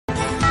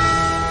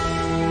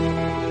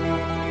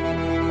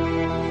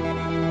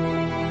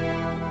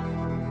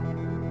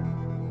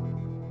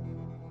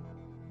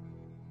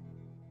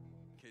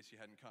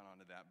caught on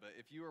to that. But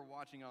if you are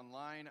watching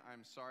online,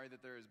 I'm sorry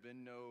that there has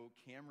been no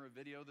camera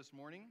video this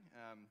morning,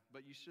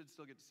 but you should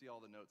still get to see all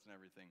the notes and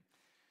everything.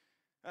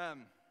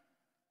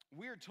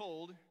 We're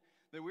told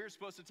that we're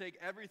supposed to take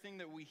everything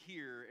that we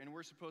hear and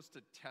we're supposed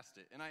to test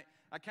it. And I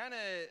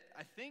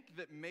think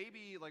that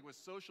maybe like with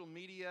social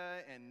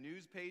media and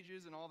news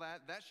pages and all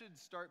that, that should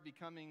start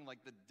becoming like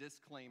the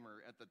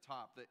disclaimer at the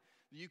top that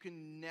you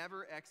can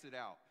never exit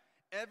out.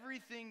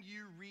 Everything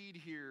you read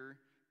here,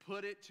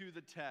 put it to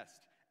the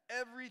test.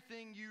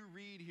 Everything you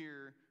read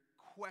here,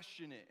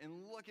 question it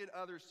and look at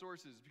other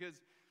sources, because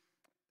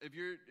if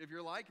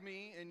you're like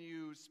me and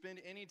you spend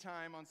any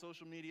time on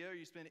social media or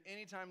you spend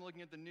any time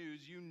looking at the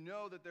news, you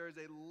know that there is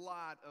a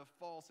lot of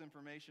false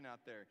information out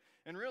there.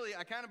 And really,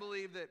 I kind of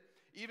believe that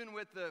even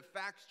with the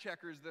fact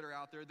checkers that are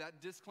out there,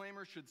 that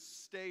disclaimer should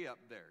stay up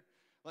there.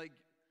 Like,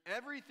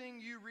 everything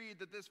you read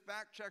that this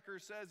fact checker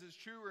says is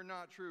true or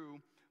not true,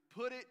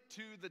 put it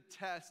to the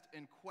test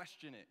and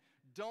question it.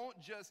 Don't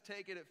just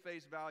take it at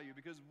face value,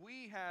 because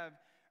we have,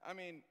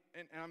 and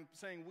I'm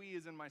saying we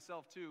as in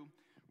myself too,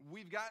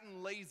 we've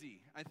gotten lazy,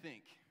 I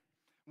think,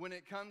 when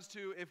it comes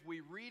to if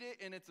we read it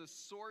and it's a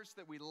source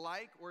that we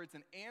like or it's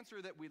an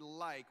answer that we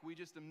like, we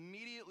just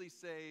immediately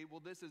say,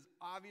 well, this is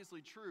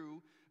obviously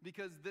true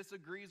because this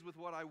agrees with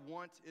what I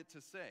want it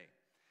to say.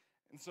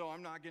 And so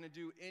I'm not going to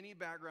do any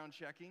background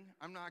checking.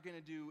 I'm not going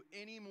to do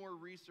any more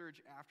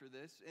research after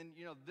this. And,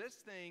 this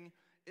thing,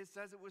 it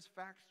says it was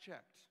fact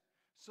checked.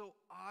 So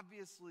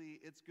obviously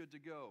it's good to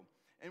go.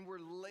 And we're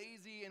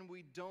lazy and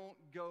we don't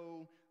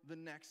go the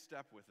next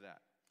step with that.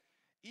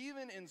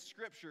 Even in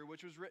Scripture,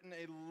 which was written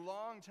a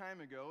long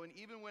time ago, and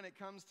even when it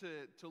comes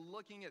to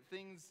looking at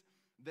things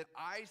that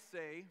I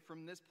say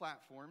from this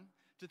platform,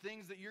 to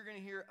things that you're going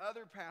to hear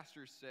other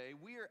pastors say,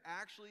 we are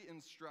actually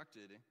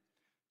instructed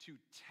to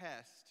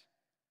test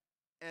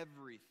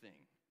everything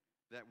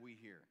that we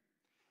hear.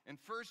 In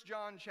 1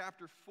 John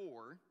chapter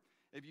 4,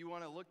 if you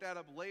want to look that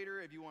up later,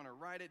 if you want to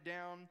write it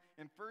down,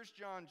 in 1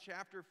 John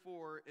chapter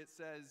 4, it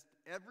says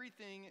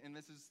everything, and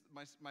this is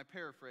my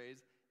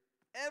paraphrase,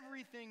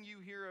 everything you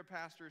hear a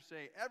pastor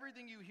say,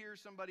 everything you hear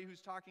somebody who's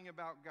talking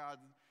about God,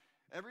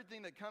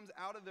 everything that comes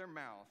out of their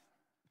mouth,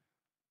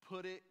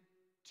 put it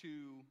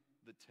to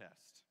the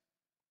test.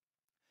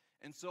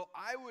 And so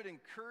I would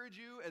encourage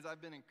you, as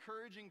I've been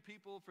encouraging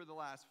people for the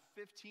last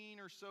 15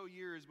 or so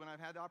years when I've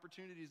had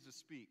opportunities to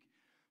speak,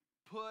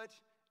 put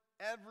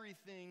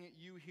everything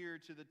you hear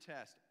to the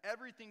test.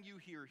 Everything you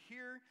hear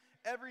here,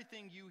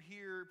 everything you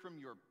hear from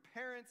your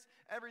parents,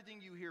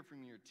 everything you hear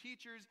from your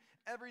teachers,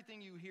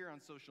 everything you hear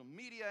on social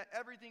media,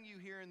 everything you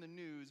hear in the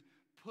news,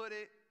 put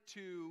it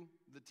to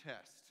the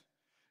test.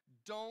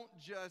 Don't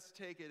just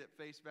take it at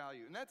face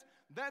value. And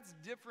that's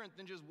different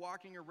than just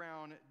walking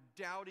around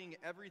doubting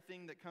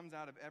everything that comes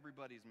out of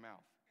everybody's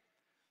mouth.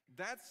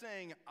 That's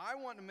saying, I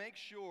want to make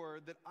sure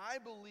that I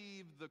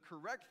believe the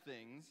correct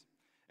things,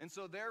 and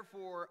so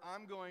therefore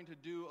I'm going to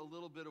do a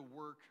little bit of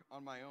work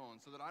on my own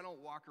so that I don't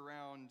walk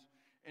around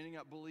ending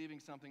up believing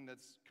something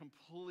that's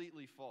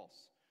completely false.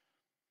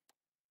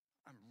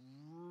 I'm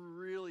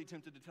really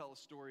tempted to tell a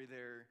story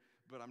there,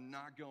 but I'm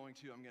not going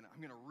to. I'm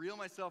gonna reel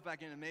myself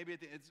back in, and maybe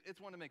it's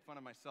one to make fun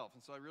of myself,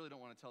 and so I really don't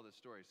want to tell this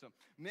story. So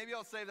maybe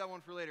I'll save that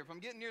one for later. If I'm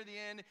getting near the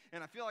end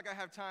and I feel like I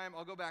have time,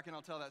 I'll go back and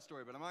I'll tell that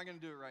story, but I'm not going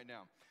to do it right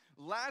now.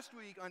 Last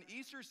week on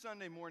Easter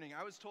Sunday morning,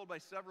 I was told by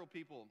several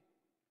people,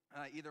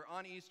 either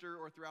on Easter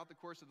or throughout the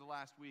course of the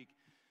last week,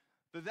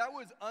 that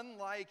was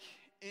unlike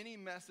any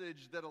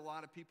message that a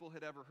lot of people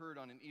had ever heard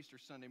on an Easter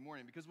Sunday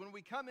morning. Because when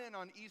we come in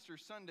on Easter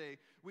Sunday,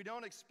 we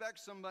don't expect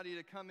somebody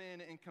to come in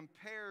and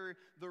compare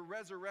the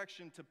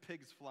resurrection to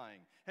pigs flying.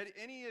 Had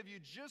any of you,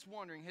 just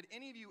wondering, had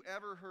any of you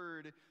ever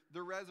heard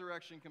the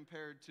resurrection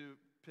compared to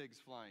pigs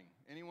flying?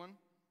 Anyone?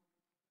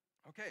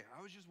 Okay,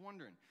 I was just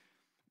wondering.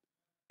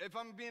 If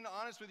I'm being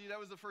honest with you, that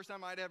was the first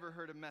time I'd ever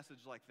heard a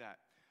message like that.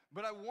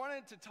 But I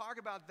wanted to talk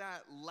about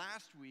that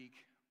last week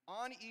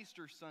on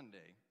Easter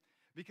Sunday,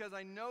 because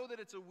I know that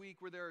it's a week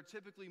where there are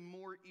typically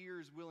more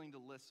ears willing to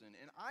listen.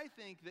 And I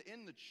think that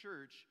in the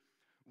church,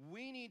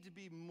 we need to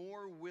be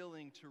more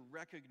willing to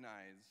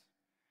recognize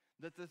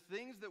that the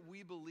things that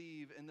we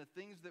believe and the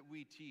things that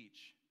we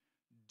teach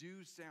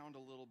do sound a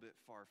little bit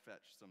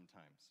far-fetched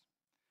sometimes.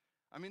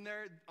 I mean,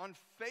 on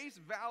face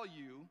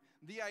value,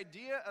 the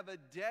idea of a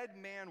dead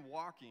man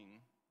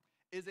walking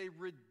is a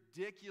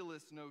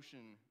ridiculous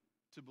notion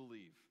to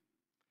believe.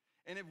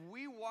 And if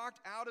we walked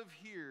out of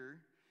here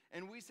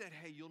and we said,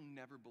 hey, you'll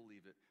never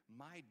believe it,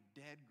 my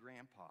dead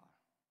grandpa,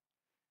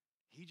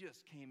 he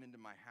just came into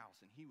my house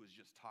and he was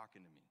just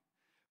talking to me.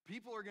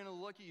 People are going to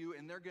look at you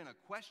and they're going to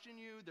question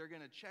you. They're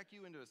going to check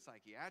you into a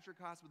psychiatric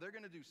hospital. They're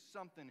going to do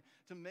something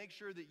to make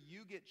sure that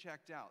you get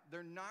checked out.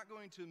 They're not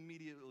going to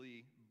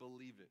immediately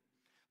believe it.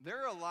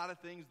 There are a lot of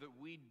things that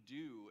we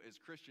do as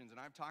Christians, and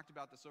I've talked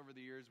about this over the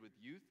years with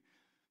youth.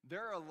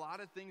 There are a lot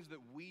of things that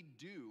we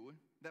do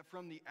that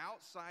from the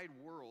outside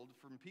world,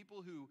 from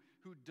people who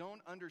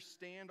don't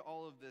understand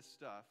all of this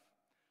stuff,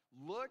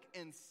 look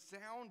and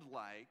sound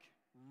like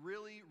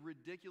really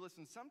ridiculous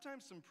and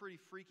sometimes some pretty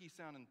freaky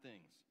sounding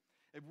things.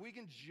 If we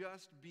can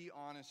just be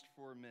honest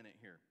for a minute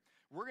here.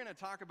 We're going to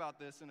talk about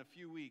this in a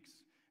few weeks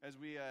as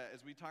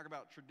we talk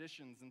about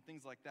traditions and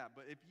things like that.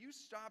 But if you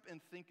stop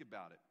and think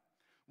about it,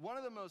 one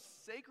of the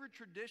most sacred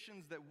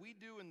traditions that we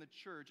do in the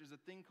church is a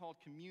thing called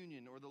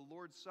communion or the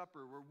Lord's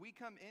Supper, where we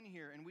come in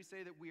here and we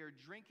say that we are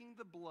drinking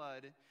the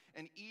blood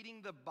and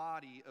eating the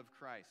body of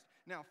Christ.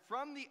 Now,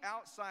 from the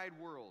outside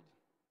world,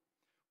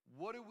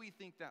 what do we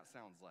think that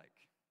sounds like?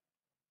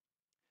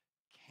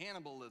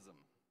 Cannibalism,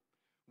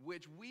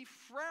 which we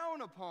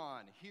frown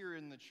upon here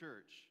in the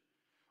church.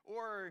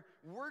 Or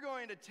we're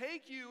going to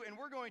take you and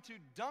we're going to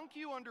dunk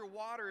you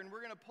underwater and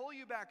we're going to pull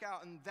you back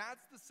out, and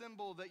that's the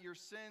symbol that your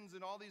sins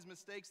and all these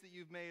mistakes that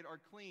you've made are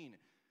clean.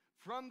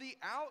 From the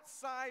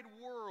outside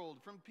world,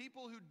 from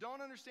people who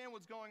don't understand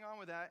what's going on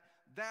with that,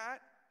 that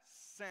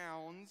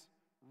sounds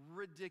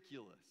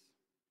ridiculous.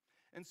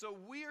 And so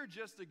we are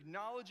just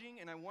acknowledging,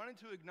 and I wanted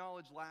to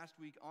acknowledge last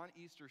week on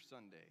Easter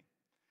Sunday,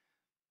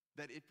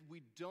 that if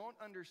we don't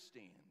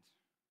understand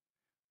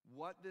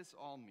what this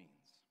all means,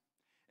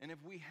 and if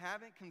we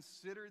haven't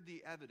considered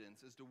the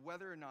evidence as to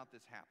whether or not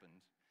this happened,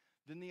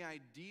 then the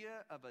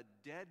idea of a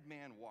dead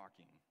man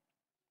walking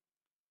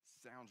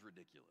sounds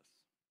ridiculous.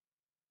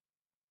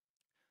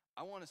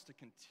 I want us to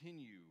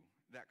continue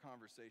that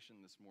conversation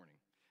this morning.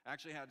 I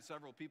actually had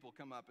several people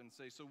come up and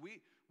say, so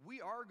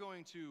we are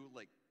going to,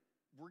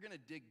 we're going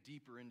to dig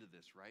deeper into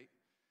this, right?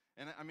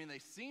 And I mean, they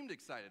seemed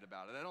excited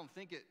about it. I don't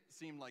think it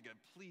seemed like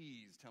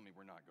please tell me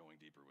we're not going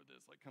deeper with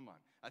this. Come on.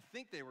 I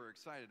think they were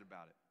excited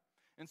about it.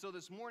 And so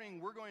this morning,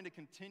 we're going to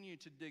continue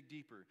to dig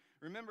deeper.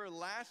 Remember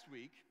last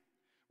week,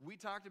 we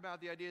talked about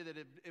the idea that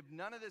if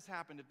none of this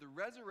happened, if the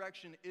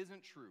resurrection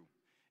isn't true,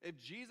 if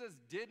Jesus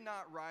did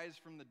not rise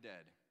from the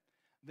dead,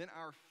 then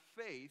our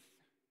faith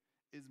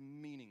is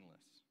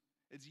meaningless.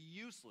 It's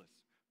useless.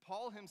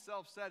 Paul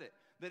himself said it,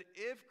 that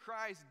if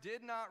Christ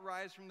did not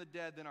rise from the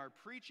dead, then our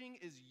preaching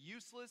is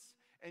useless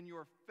and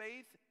your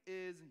faith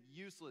is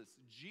useless.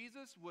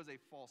 Jesus was a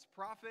false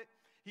prophet.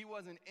 He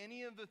wasn't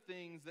any of the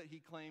things that he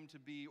claimed to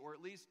be, or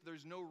at least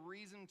there's no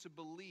reason to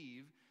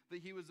believe that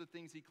he was the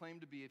things he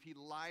claimed to be if he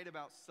lied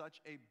about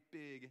such a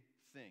big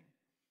thing.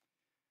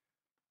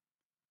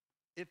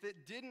 If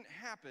it didn't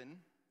happen,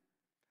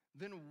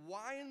 then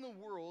why in the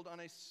world on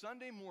a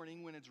Sunday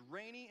morning when it's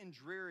rainy and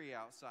dreary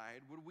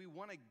outside would we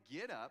want to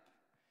get up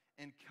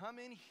and come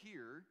in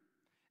here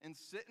and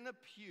sit in a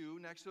pew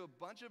next to a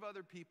bunch of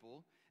other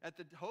people at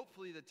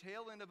hopefully the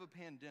tail end of a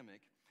pandemic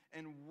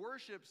and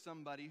worship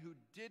somebody who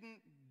didn't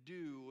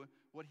do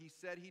what he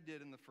said he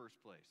did in the first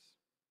place?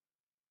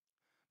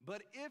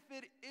 But if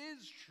it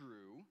is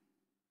true,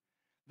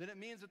 then it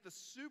means that the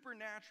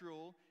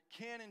supernatural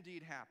can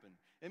indeed happen.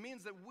 It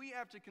means that we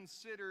have to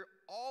consider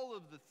all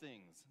of the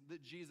things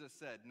that Jesus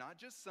said, not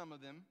just some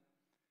of them.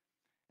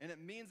 And it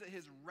means that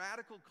his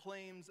radical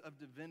claims of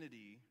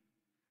divinity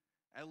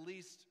at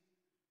least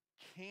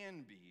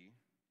can be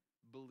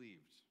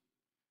believed.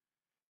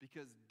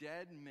 Because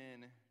dead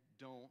men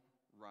don't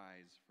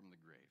rise from the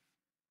grave.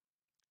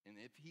 And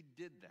if he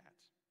did that,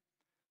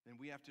 then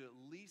we have to at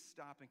least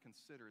stop and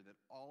consider that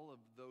all of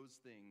those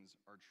things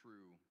are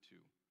true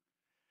too.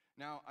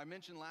 Now, I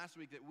mentioned last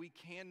week that we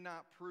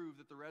cannot prove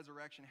that the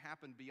resurrection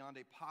happened beyond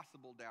a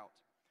possible doubt.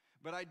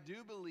 But I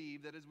do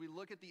believe that as we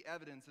look at the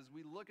evidence, as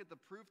we look at the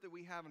proof that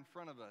we have in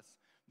front of us,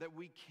 that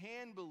we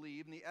can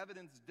believe, and the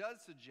evidence does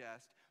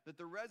suggest, that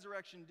the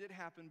resurrection did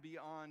happen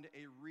beyond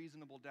a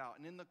reasonable doubt.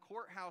 And in the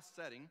courthouse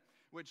setting,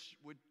 which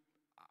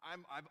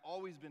I've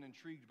always been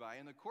intrigued by,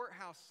 in the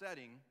courthouse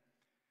setting,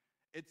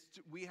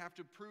 we have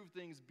to prove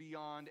things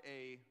beyond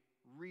a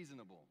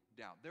reasonable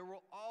doubt. There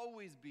will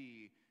always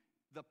be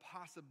the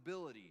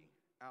possibility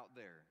out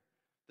there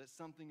that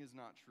something is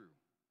not true.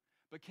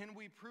 But can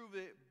we prove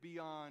it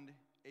beyond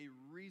a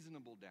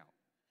reasonable doubt?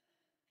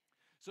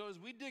 So as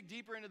we dig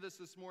deeper into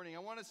this morning, I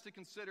want us to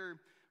consider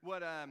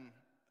what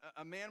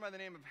a man by the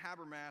name of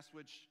Habermas,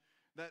 which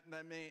that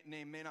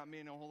name may not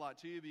mean a whole lot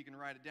to you, but you can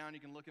write it down. You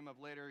can look him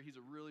up later. He's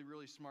a really,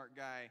 really smart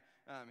guy.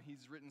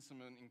 He's written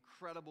some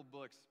incredible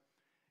books.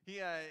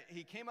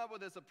 He came up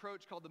with this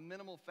approach called the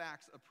minimal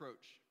facts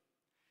approach.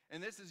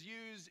 And this is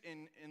used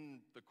in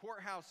the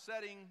courthouse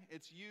setting.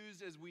 It's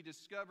used as we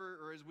discover,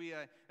 or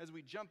as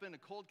we jump into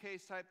cold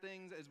case type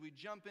things, as we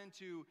jump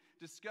into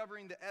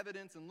discovering the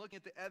evidence and looking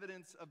at the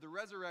evidence of the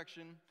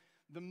resurrection.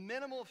 The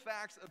minimal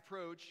facts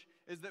approach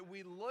is that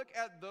we look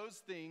at those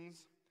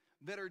things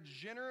that are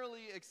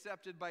generally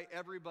accepted by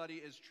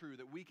everybody as true,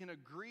 that we can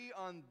agree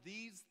on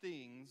these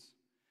things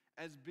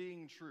as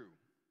being true.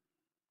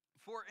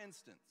 For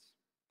instance,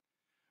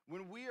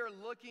 when we are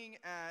looking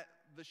at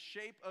the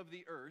shape of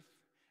the earth,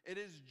 it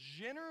is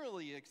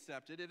generally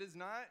accepted, it is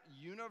not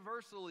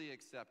universally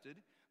accepted,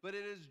 but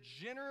it is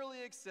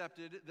generally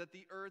accepted that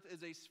the earth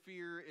is a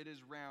sphere, it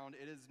is round,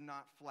 it is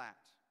not flat.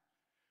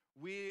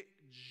 We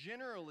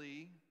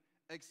generally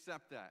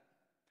accept that.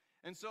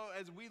 And so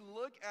as we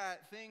look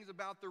at things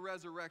about the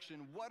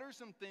resurrection, what are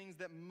some things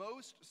that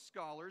most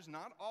scholars,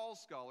 not all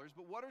scholars,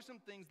 but what are some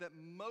things that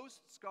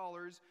most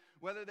scholars,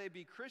 whether they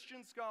be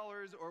Christian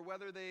scholars or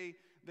whether they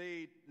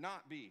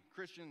not be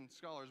Christian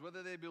scholars,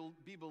 whether they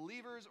be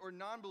believers or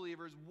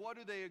non-believers, what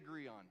do they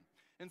agree on?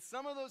 And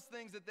some of those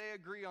things that they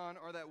agree on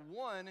are that,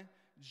 one,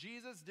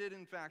 Jesus did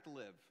in fact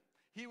live.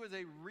 He was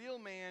a real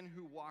man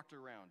who walked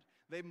around.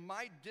 They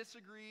might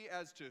disagree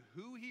as to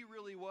who he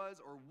really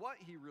was or what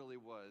he really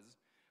was,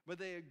 but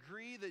they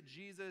agree that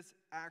Jesus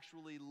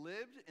actually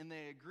lived, and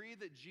they agree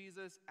that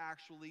Jesus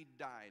actually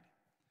died.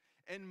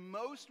 And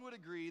most would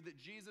agree that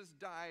Jesus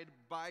died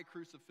by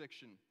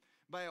crucifixion,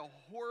 by a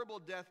horrible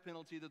death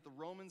penalty that the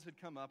Romans had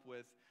come up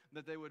with,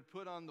 that they would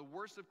put on the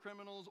worst of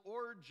criminals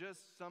or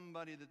just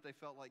somebody that they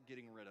felt like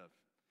getting rid of.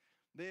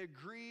 They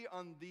agree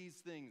on these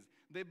things.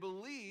 They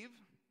believe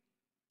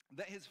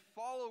that his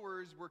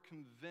followers were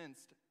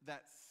convinced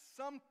that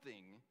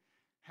something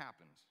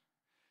happened.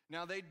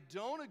 Now, they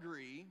don't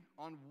agree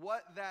on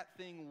what that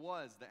thing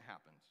was that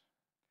happened.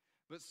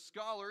 But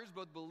scholars,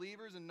 both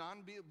believers and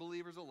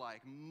non-believers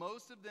alike,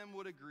 most of them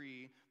would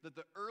agree that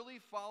the early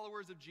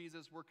followers of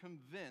Jesus were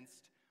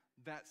convinced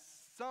that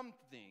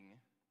something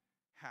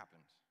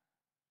happened.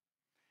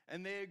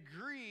 And they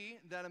agree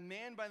that a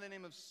man by the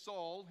name of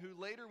Saul,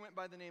 who later went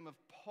by the name of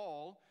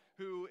Paul,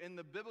 who in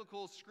the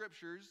biblical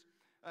scriptures,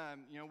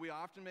 we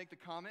often make the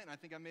comment, and I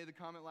think I made the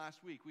comment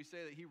last week, we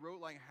say that he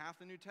wrote like half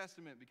the New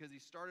Testament because he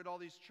started all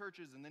these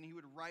churches, and then he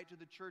would write to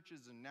the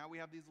churches, and now we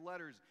have these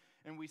letters,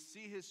 and we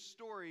see his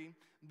story.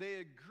 They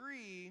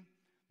agree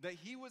that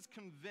he was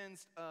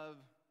convinced of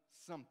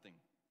something,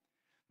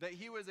 that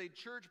he was a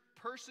church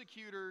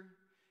persecutor,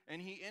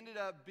 and he ended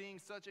up being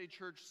such a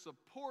church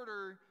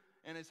supporter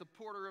and a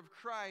supporter of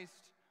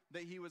Christ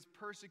that he was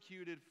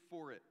persecuted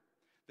for it.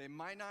 They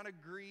might not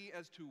agree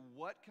as to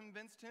what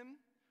convinced him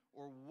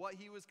or what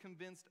he was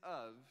convinced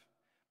of,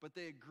 but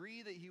they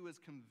agree that he was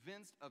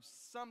convinced of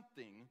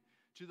something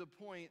to the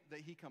point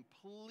that he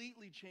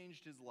completely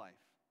changed his life.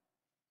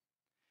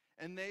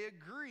 And they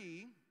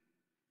agree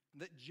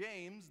that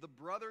James, the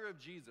brother of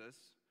Jesus,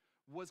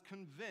 was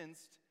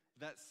convinced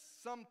that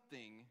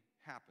something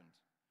happened.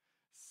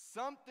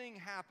 Something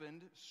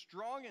happened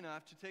strong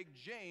enough to take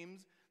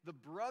James, the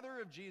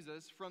brother of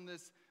Jesus, from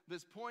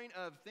this point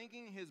of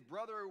thinking his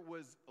brother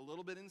was a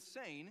little bit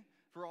insane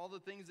for all the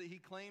things that he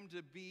claimed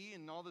to be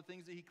and all the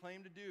things that he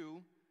claimed to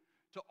do,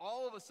 to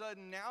all of a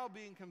sudden now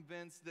being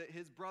convinced that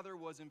his brother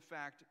was in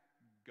fact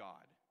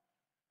God.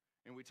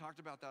 And we talked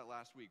about that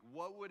last week.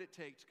 What would it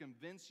take to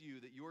convince you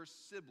that your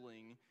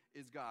sibling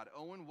is God?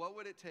 Owen, what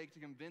would it take to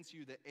convince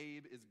you that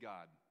Abe is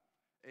God?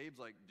 Abe's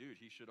like, dude,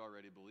 he should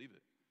already believe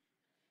it.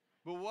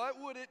 But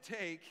what would it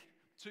take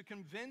to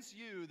convince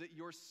you that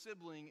your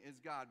sibling is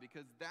God?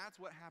 Because that's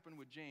what happened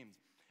with James.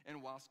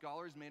 And while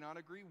scholars may not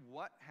agree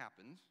what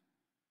happened,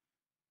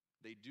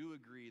 they do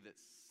agree that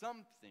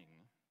something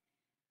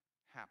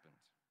happened.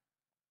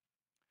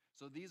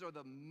 So these are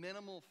the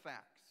minimal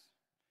facts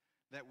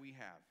that we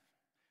have,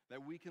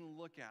 that we can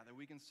look at, that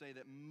we can say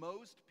that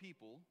most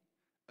people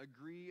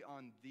agree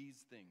on these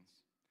things.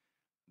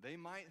 They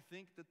might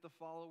think that the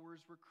followers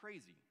were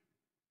crazy,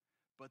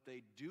 but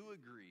they do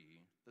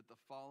agree that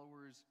the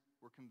followers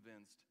were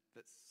convinced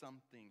that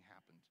something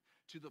happened,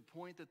 to the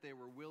point that they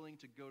were willing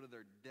to go to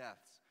their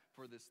deaths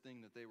for this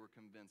thing that they were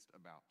convinced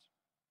about.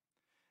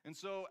 And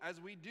so as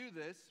we do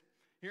this,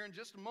 here in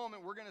just a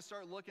moment, we're going to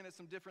start looking at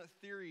some different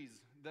theories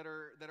that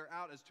are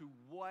out as to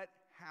what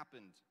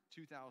happened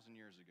 2,000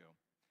 years ago.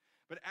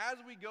 But as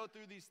we go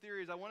through these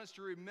theories, I want us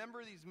to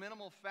remember these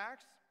minimal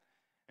facts,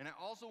 and I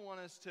also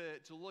want us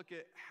to look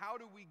at how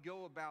do we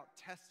go about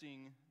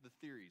testing the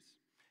theories.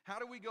 How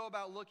do we go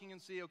about looking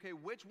and see, okay,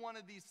 which one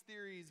of these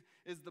theories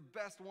is the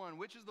best one?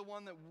 Which is the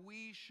one that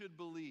we should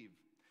believe?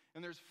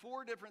 And there's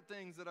 4 different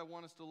things that I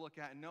want us to look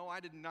at. And no, I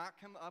did not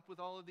come up with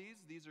all of these.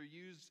 These are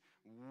used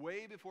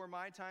way before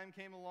my time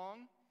came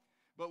along.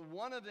 But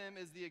one of them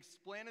is the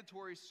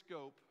explanatory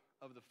scope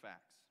of the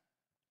facts.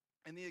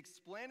 And the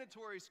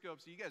explanatory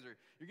scope, so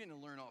you're getting to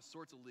learn all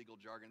sorts of legal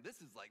jargon. This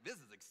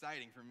is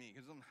exciting for me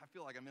because I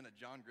feel like I'm in a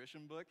John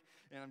Grisham book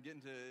and I'm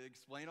getting to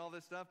explain all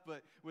this stuff,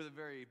 but with a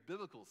very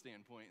biblical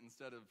standpoint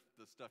instead of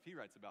the stuff he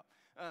writes about.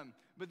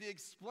 But the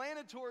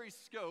explanatory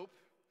scope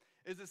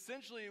is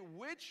essentially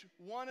which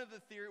one of the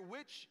theory,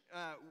 which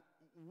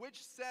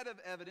set of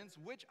evidence,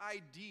 which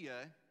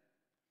idea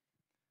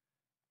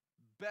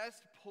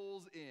best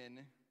pulls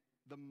in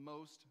the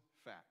most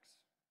facts.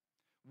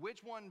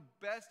 Which one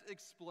best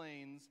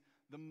explains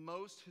the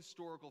most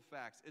historical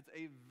facts? It's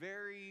a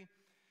very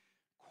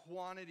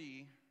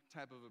quantity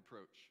type of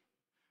approach.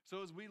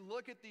 So as we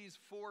look at these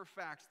 4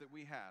 facts that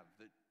we have,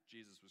 that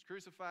Jesus was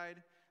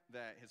crucified,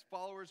 that his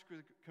followers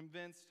were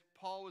convinced,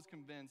 Paul was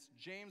convinced,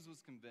 James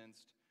was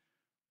convinced,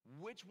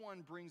 which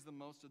one brings the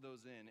most of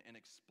those in and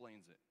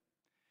explains it?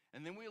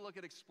 And then we look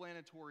at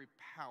explanatory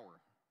power,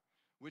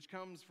 which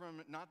comes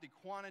from not the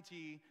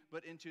quantity,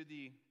 but into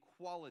the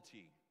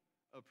quality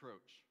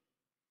approach.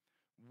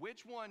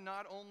 Which one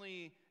not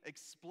only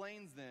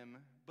explains them,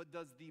 but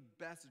does the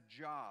best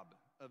job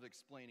of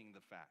explaining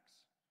the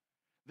facts.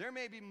 There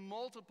may be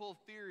multiple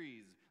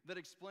theories that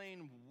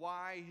explain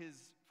why his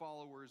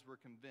followers were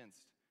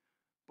convinced,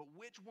 but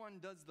which one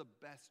does the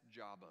best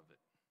job of it?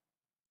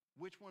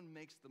 Which one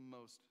makes the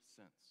most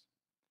sense?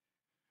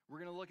 We're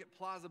going to look at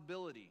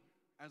plausibility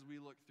as we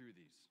look through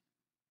these.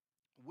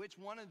 Which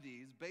one of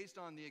these, based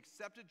on the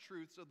accepted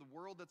truths of the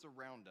world that's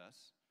around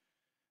us,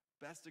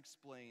 best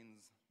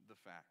explains the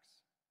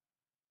facts?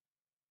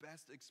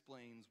 Best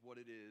explains what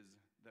it is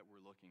that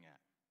we're looking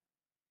at?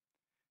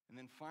 And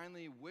then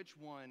finally, which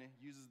one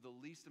uses the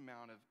least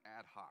amount of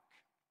ad hoc?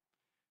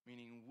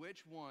 Meaning,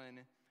 which one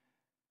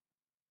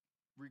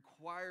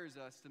requires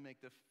us to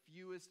make the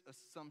fewest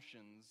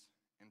assumptions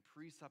and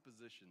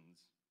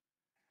presuppositions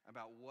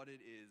about what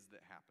it is that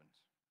happened?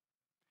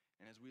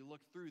 And as we look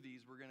through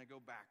these, we're going to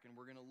go back and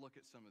we're going to look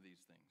at some of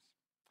these things.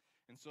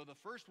 And so the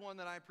first one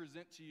that I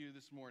present to you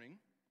this morning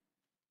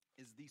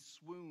is the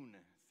swoon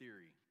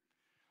theory.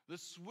 The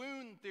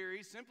swoon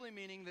theory simply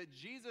meaning that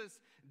Jesus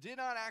did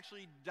not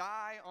actually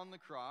die on the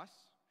cross,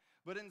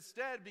 but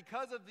instead,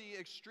 because of the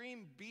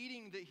extreme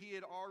beating that he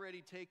had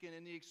already taken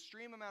and the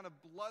extreme amount of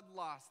blood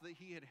loss that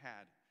he had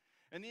had,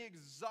 and the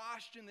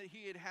exhaustion that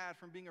he had had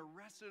from being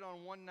arrested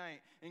on one night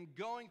and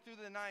going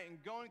through the night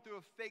and going through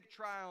a fake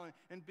trial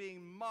and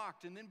being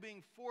mocked and then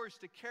being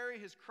forced to carry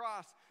his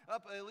cross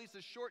up at least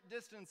a short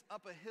distance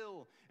up a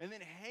hill and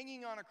then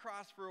hanging on a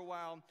cross for a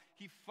while,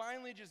 he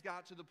finally just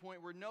got to the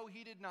point where no,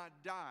 he did not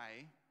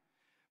die,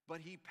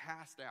 but he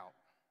passed out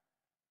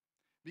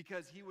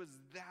because he was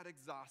that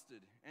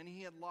exhausted and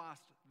he had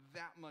lost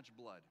that much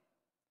blood.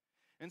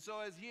 And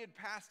so as he had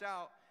passed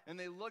out, and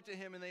they looked at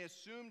him and they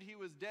assumed he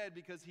was dead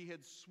because he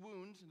had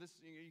swooned. This,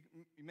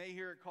 you may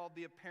hear it called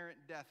the apparent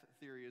death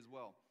theory as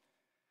well.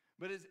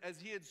 But as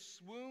he had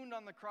swooned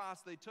on the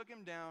cross, they took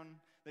him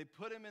down, they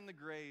put him in the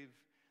grave,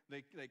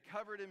 they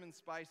covered him in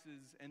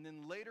spices, and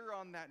then later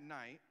on that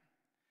night,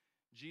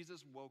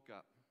 Jesus woke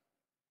up.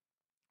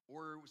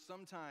 Or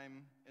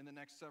sometime in the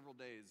next several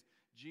days,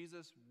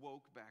 Jesus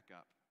woke back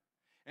up.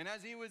 And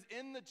as he was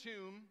in the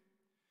tomb,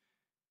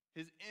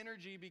 his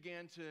energy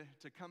began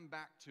to come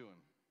back to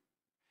him.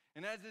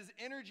 And as his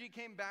energy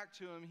came back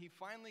to him, he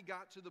finally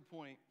got to the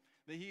point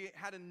that he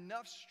had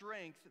enough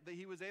strength that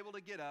he was able to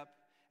get up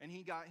and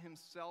he got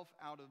himself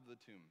out of the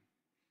tomb.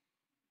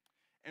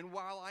 And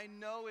while I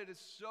know it is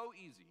so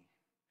easy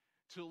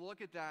to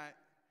look at that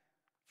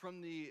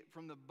from the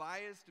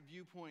biased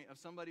viewpoint of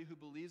somebody who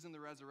believes in the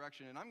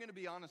resurrection, and I'm going to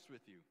be honest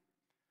with you,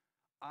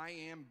 I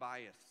am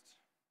biased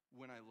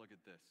when I look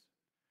at this.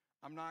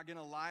 I'm not going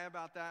to lie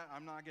about that.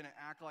 I'm not going to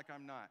act like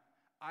I'm not.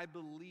 I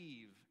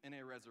believe in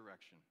a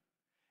resurrection.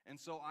 And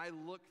so I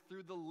look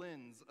through the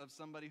lens of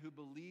somebody who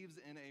believes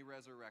in a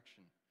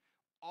resurrection.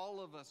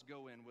 All of us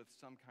go in with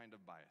some kind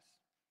of bias.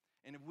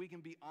 And if we can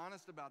be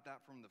honest about that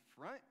from the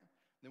front,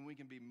 then we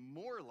can be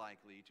more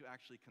likely to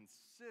actually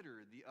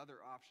consider the other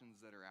options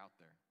that are out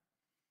there.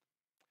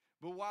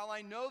 But while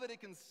I know that it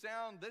can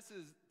sound, this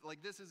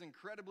is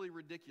incredibly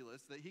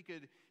ridiculous, that he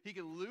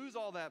could lose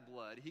all that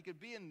blood, he could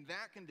be in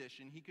that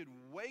condition, he could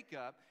wake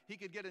up, he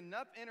could get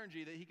enough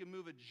energy that he could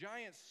move a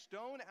giant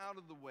stone out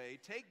of the way,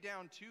 take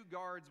down 2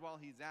 guards while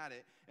he's at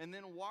it, and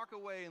then walk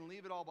away and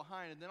leave it all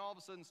behind, and then all of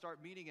a sudden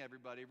start meeting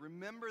everybody.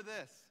 Remember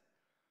this.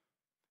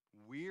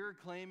 We're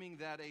claiming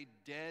that a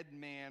dead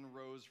man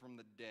rose from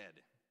the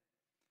dead.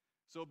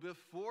 So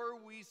before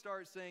we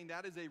start saying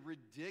that is a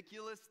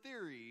ridiculous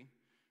theory,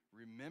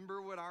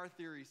 remember what our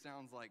theory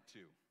sounds like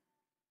too.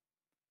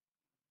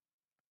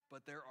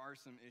 But there are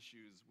some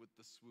issues with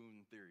the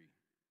swoon theory.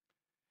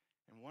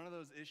 And one of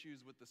those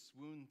issues with the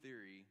swoon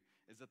theory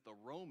is that the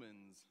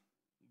Romans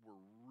were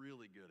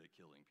really good at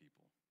killing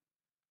people.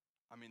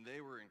 I mean,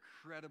 they were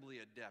incredibly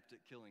adept at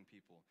killing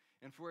people.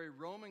 And for a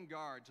Roman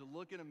guard to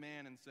look at a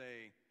man and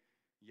say,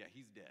 yeah,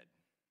 he's dead,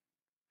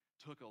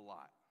 took a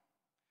lot.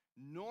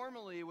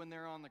 Normally, when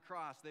they're on the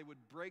cross, they would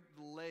break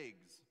the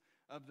legs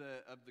of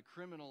the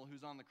criminal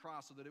who's on the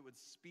cross so that it would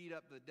speed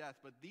up the death.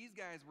 But these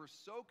guys were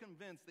so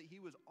convinced that he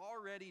was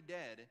already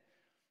dead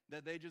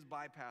that they just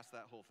bypassed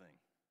that whole thing.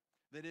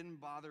 They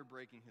didn't bother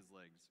breaking his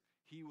legs.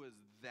 He was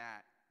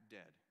that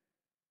dead.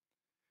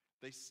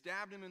 They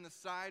stabbed him in the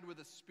side with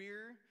a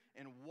spear,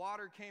 and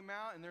water came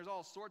out, and there's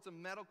all sorts of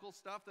medical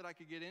stuff that I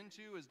could get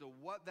into as to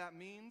what that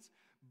means,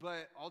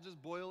 but I'll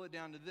just boil it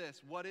down to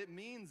this. What it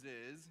means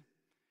is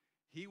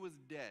he was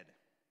dead.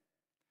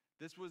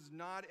 This was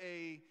not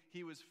a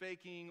he was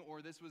faking,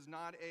 or this was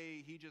not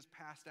a he just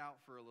passed out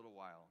for a little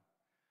while.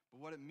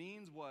 But what it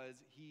means was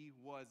he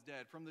was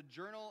dead. From the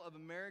Journal of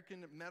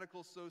American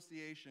Medical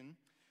Association,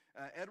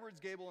 Edwards,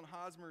 Gable, and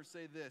Hosmer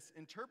say this: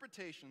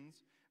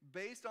 interpretations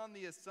based on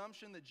the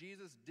assumption that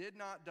Jesus did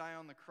not die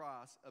on the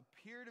cross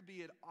appear to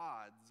be at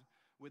odds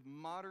with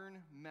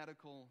modern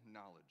medical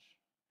knowledge.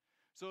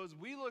 So as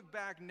we look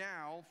back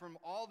now from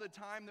all the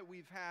time that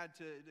we've had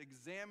to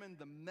examine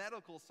the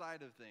medical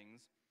side of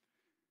things,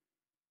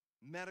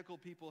 medical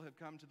people have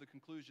come to the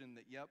conclusion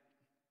that, yep,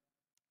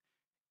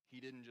 he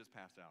didn't just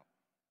pass out.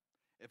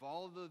 If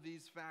all of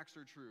these facts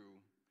are true,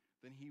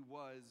 then he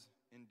was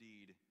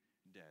indeed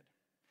dead.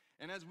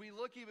 And as we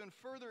look even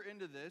further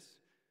into this,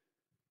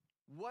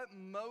 what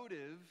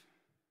motive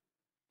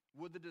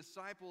would the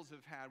disciples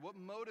have had? What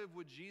motive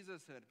would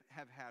Jesus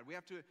have had? We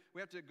have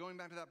to, going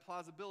back to that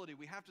plausibility,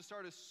 we have to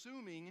start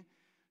assuming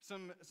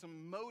some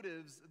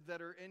motives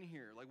that are in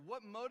here. Like,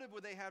 what motive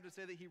would they have to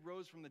say that he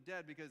rose from the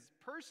dead? Because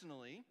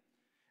personally,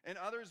 and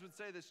others would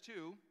say this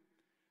too,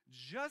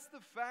 just the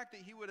fact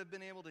that he would have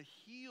been able to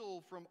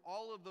heal from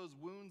all of those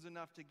wounds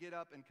enough to get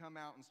up and come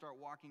out and start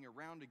walking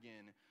around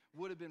again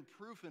would have been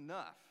proof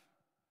enough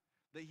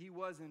that he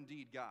was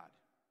indeed God.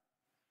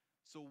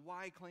 So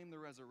why claim the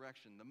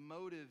resurrection? The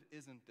motive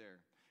isn't there.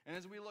 And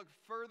as we look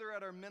further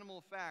at our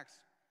minimal facts,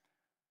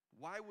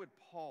 why would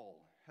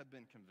Paul have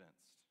been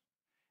convinced?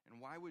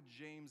 And why would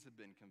James have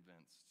been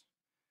convinced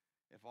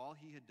if all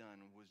he had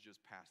done was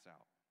just pass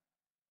out?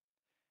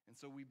 And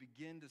so we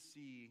begin to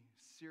see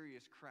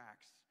serious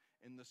cracks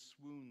in the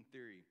swoon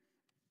theory.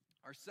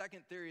 Our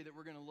second theory that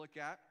we're going to look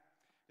at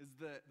is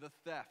the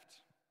theft.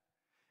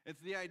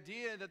 It's the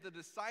idea that the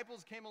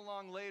disciples came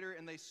along later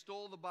and they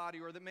stole the body,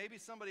 or that maybe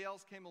somebody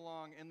else came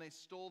along and they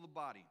stole the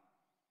body.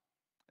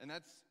 And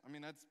that's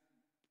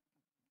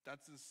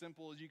as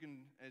simple as you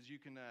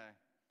can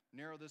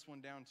narrow this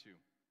one down to.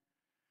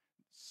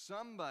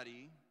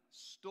 Somebody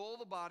stole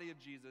the body of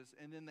Jesus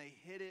and then they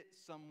hid it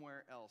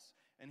somewhere else,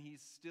 and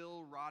he's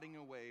still rotting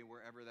away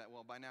wherever that.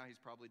 Well, by now he's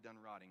probably done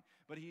rotting,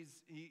 but he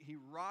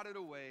rotted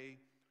away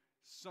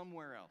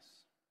somewhere else,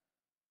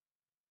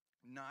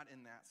 not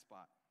in that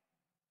spot.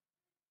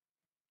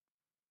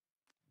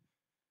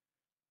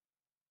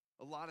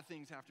 A lot of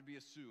things have to be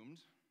assumed,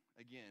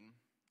 again,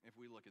 if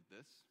we look at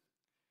this.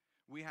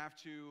 We have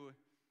to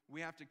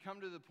come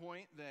to the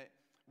point that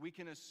we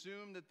can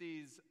assume that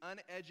these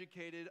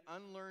uneducated,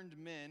 unlearned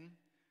men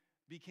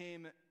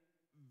became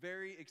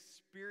very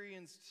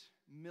experienced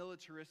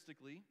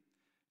militaristically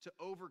to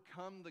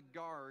overcome the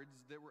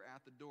guards that were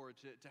at the door,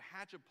 to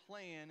hatch a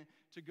plan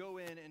to go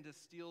in and to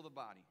steal the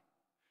body.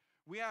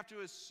 We have to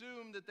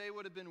assume that they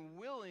would have been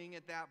willing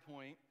at that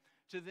point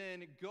to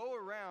then go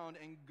around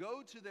and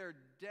go to their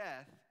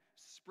death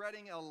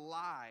spreading a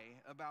lie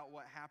about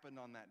what happened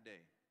on that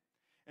day.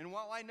 And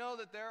while I know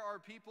that there are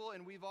people,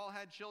 and we've all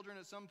had children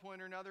at some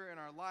point or another in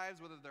our lives,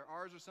 whether they're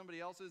ours or somebody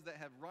else's, that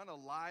have run a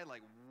lie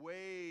like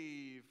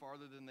way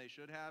farther than they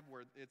should have,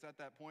 where it's at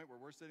that point where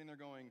we're sitting there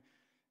going,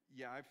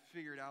 yeah, I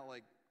figured out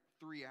like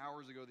 3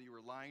 hours ago that you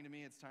were lying to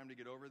me. It's time to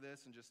get over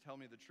this and just tell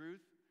me the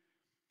truth.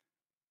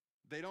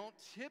 They don't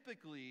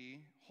typically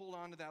hold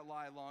on to that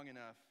lie long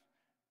enough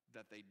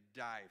that they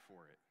die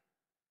for it.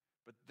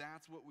 But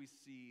that's what we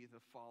see the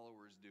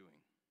followers doing.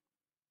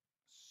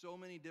 So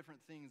many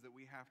different things that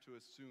we have to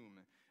assume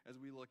as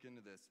we look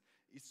into this.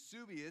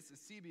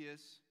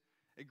 Eusebius,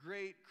 a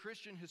great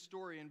Christian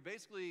historian,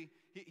 basically,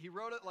 he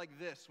wrote it like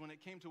this when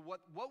it came to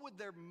what would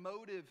their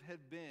motive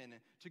have been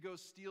to go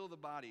steal the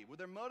body? Would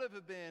their motive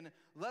have been,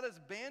 let us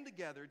band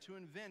together to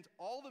invent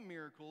all the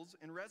miracles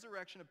and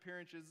resurrection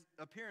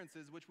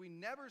appearances which we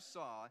never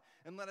saw,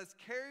 and let us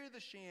carry the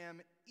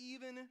sham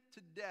even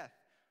to death?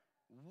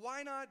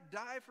 Why not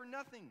die for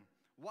nothing?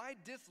 Why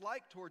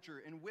dislike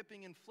torture and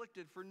whipping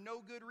inflicted for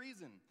no good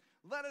reason?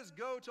 Let us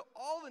go to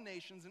all the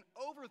nations and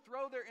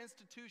overthrow their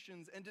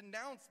institutions and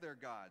denounce their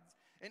gods.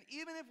 And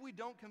even if we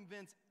don't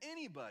convince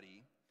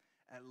anybody,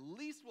 at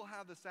least we'll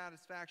have the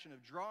satisfaction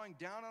of drawing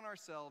down on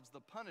ourselves the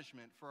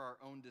punishment for our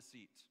own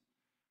deceit.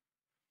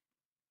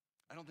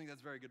 I don't think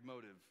that's a very good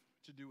motive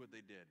to do what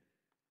they did.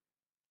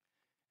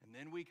 And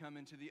then we come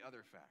into the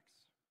other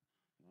facts.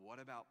 What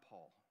about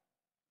Paul?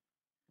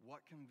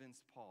 What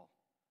convinced Paul?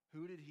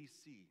 Who did he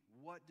see?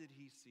 What did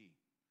he see?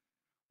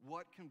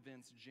 What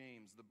convinced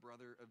James, the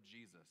brother of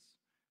Jesus,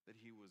 that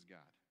he was God?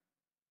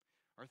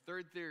 Our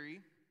third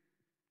theory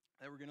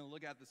that we're going to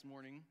look at this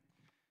morning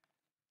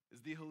is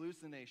the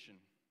hallucination.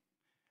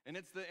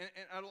 And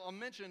I'll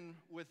mention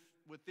with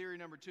theory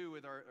number 2,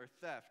 with our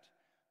theft,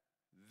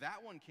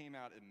 that one came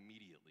out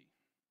immediately.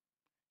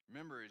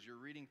 Remember, as you're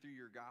reading through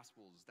your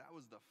Gospels, that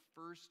was the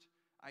first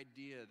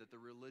idea that the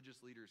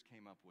religious leaders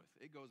came up with.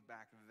 It goes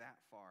back that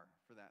far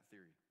for that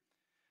theory.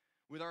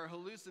 With our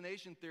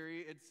hallucination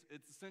theory,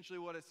 it's essentially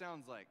what it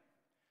sounds like.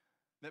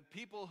 That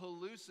people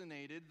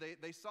hallucinated,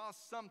 they saw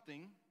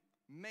something,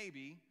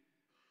 maybe,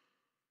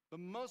 but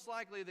most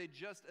likely they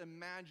just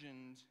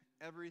imagined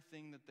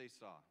everything that they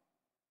saw.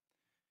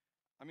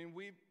 I mean,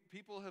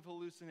 people have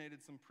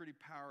hallucinated some pretty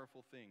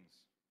powerful things.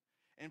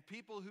 And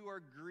people who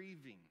are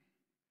grieving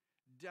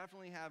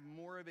definitely have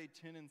more of a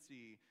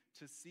tendency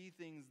to see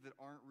things that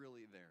aren't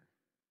really there.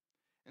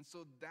 And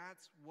so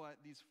that's what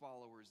these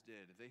followers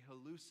did. They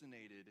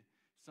hallucinated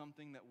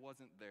something that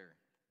wasn't there.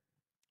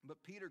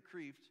 But Peter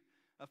Kreeft,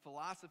 a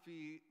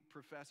philosophy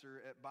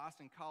professor at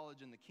Boston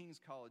College and the King's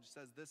College,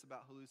 says this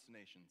about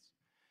hallucinations.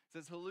 It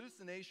says,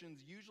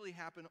 hallucinations usually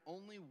happen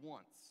only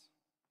once,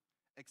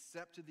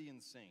 except to the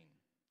insane.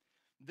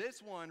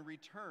 This one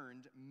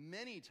returned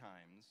many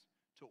times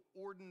to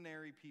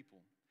ordinary people.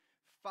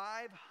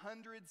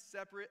 500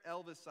 separate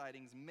Elvis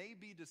sightings may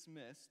be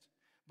dismissed,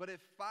 but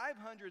if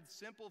 500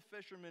 simple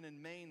fishermen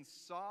in Maine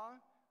saw,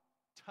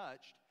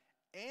 touched,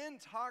 and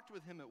talked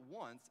with him at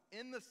once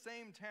in the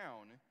same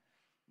town,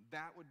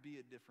 that would be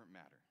a different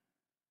matter.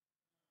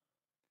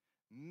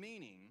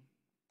 Meaning,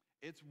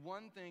 it's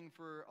one thing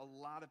for a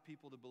lot of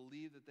people to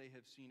believe that they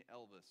have seen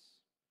Elvis.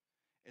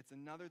 It's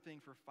another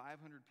thing for 500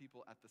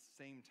 people at the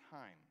same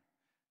time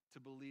to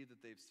believe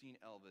that they've seen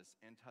Elvis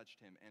and touched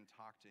him and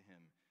talked to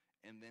him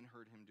and then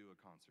heard him do a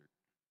concert.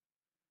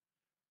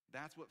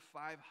 That's what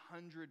 500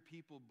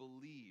 people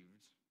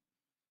believed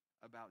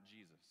about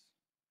Jesus.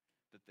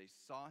 That they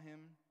saw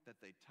him,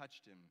 that they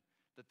touched him,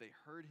 that they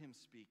heard him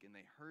speak, and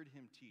they heard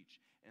him teach,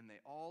 and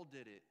they all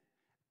did it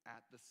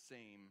at the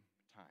same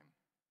time.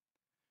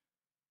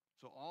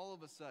 So all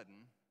of a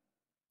sudden,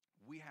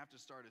 we have to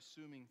start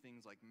assuming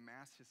things like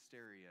mass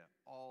hysteria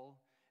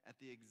all at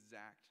the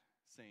exact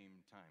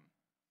same time.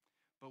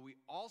 But we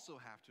also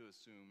have to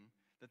assume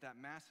that that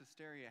mass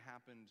hysteria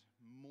happened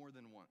more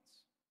than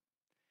once.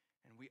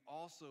 And we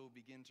also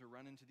begin to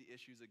run into the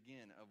issues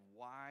again of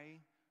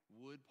why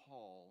would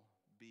Paul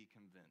be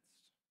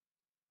convinced?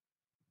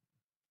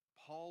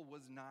 Paul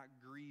was not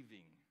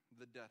grieving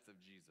the death of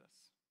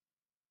Jesus.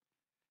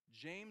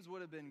 James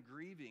would have been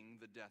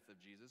grieving the death of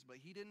Jesus, but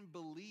he didn't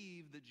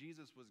believe that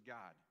Jesus was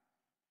God.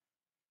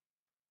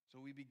 So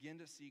we begin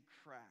to see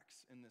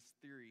cracks in this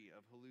theory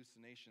of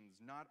hallucinations,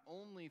 not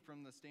only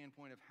from the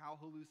standpoint of how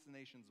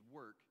hallucinations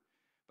work,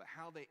 but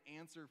how they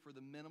answer for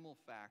the minimal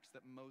facts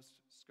that most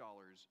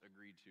scholars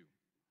agreed to.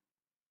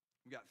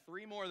 We've got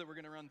 3 more that we're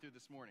going to run through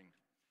this morning.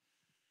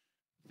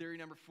 Theory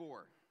number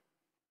 4,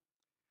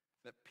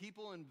 that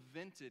people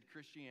invented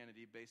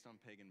Christianity based on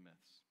pagan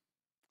myths.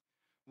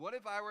 What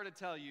if I were to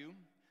tell you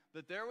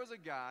that there was a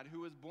God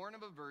who was born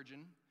of a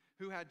virgin,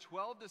 who had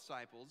 12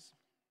 disciples,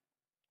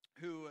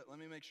 who, let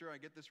me make sure I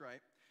get this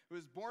right, who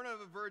was born of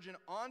a virgin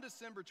on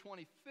December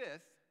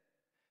 25th,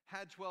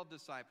 had 12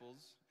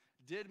 disciples,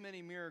 did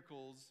many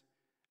miracles,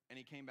 and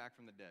he came back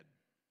from the dead?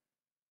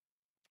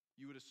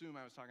 You would assume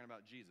I was talking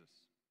about Jesus.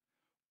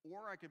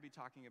 Or I could be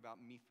talking about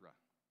Mithra.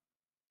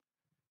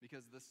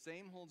 Because the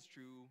same holds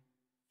true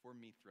for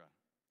Mithra,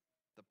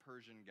 the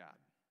Persian god.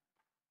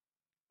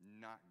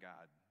 Not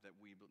God,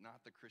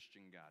 not the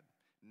Christian God,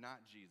 not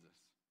Jesus.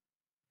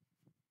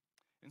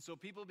 And so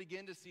people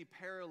begin to see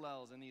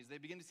parallels in these. They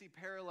begin to see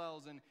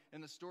parallels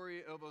in the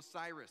story of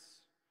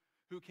Osiris,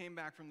 who came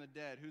back from the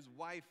dead, whose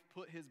wife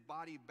put his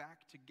body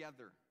back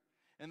together.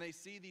 And they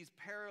see these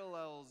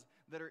parallels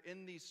that are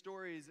in these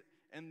stories,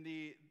 and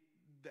the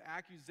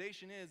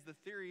accusation is, the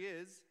theory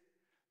is,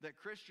 that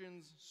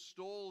Christians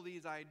stole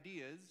these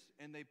ideas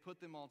and they put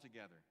them all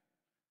together.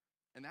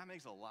 And that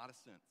makes a lot of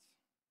sense.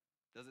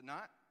 Does it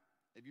not?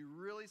 If you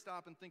really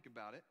stop and think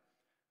about it,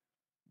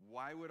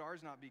 why would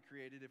ours not be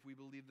created if we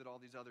believe that all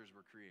these others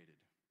were created?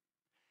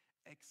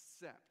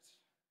 Except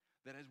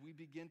that as we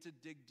begin to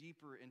dig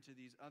deeper into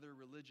these other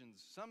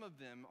religions, some of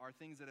them are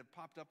things that have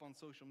popped up on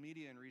social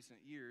media in recent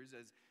years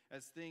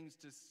as things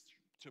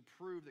to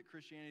prove that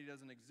Christianity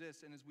doesn't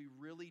exist. And as we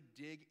really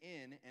dig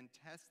in and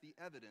test the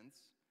evidence,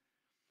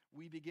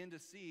 we begin to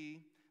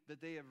see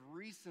that they have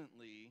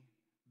recently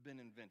been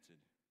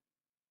invented.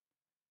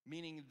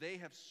 Meaning they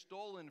have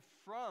stolen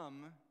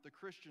from the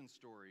Christian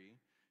story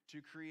to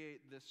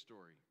create this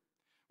story.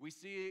 We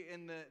see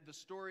in the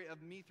story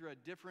of Mithra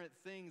different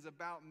things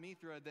about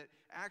Mithra that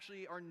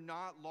actually are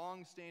not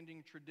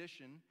long-standing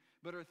tradition,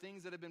 but are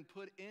things that have been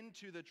put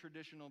into the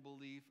traditional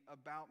belief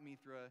about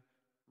Mithra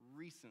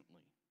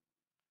recently.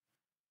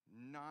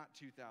 Not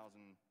 2,000,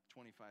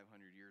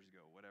 2,500 years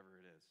ago, whatever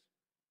it is.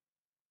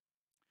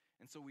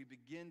 And so we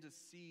begin to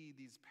see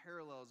these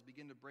parallels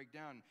begin to break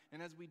down.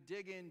 And as we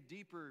dig in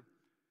deeper,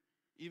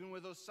 even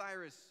with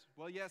Osiris,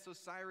 well, yes,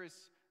 Osiris,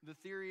 the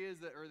theory is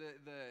that, or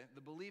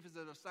the belief is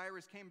that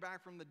Osiris came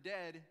back from the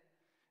dead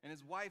and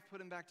his wife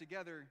put him back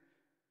together.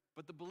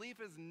 But the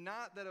belief is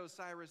not that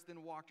Osiris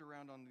then walked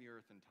around on the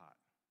earth and taught.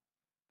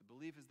 The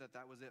belief is that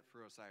that was it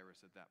for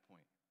Osiris at that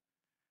point.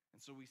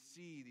 And so we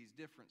see these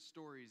different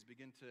stories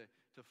begin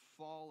to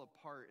fall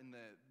apart, and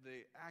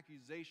the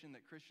accusation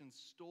that Christians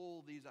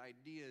stole these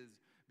ideas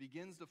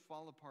begins to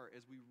fall apart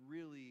as we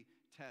really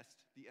test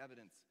the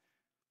evidence.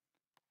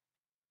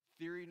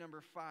 Theory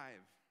number 5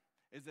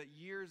 is that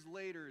years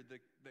later,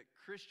 that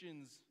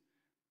Christians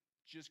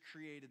just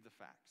created the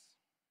facts.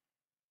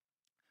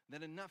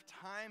 That enough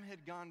time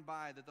had gone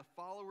by that the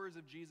followers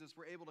of Jesus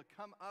were able to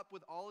come up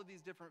with all of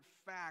these different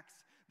facts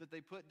that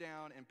they put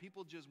down, and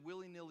people just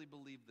willy-nilly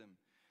believed them.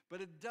 But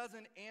it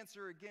doesn't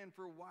answer again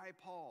for why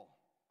Paul.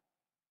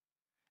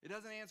 It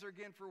doesn't answer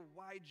again for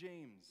why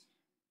James.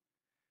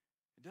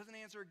 It doesn't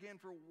answer again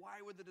for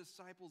why would the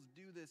disciples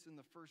do this in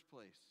the first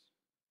place.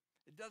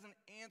 It doesn't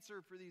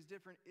answer for these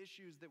different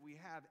issues that we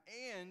have.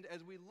 And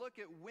as we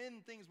look at when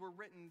things were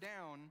written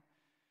down,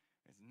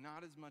 it's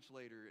not as much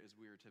later as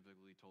we are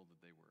typically told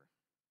that they were.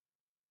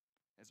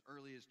 As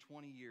early as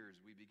 20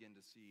 years, we begin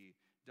to see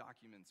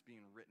documents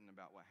being written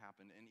about what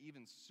happened. And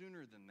even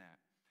sooner than that,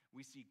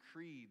 we see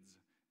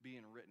creeds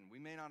being written. We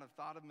may not have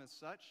thought of them as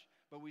such,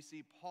 but we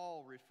see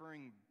Paul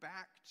referring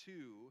back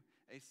to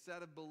a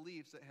set of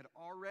beliefs that had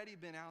already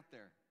been out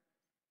there.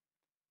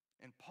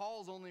 And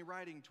Paul's only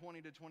writing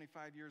 20 to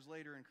 25 years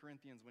later in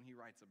Corinthians when he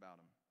writes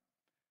about him,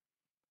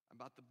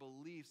 about the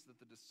beliefs that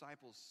the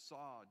disciples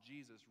saw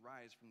Jesus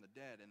rise from the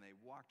dead, and they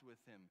walked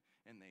with him,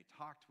 and they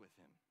talked with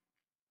him.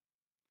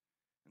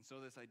 And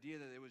so this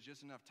idea that it was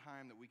just enough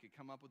time that we could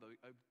come up with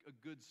a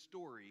good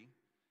story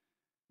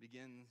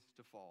begins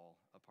to fall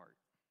apart.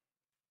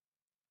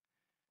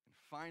 And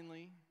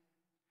finally,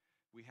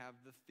 we have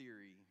the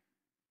theory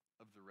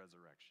of the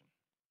resurrection.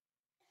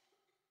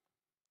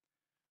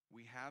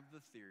 We have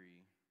the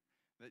theory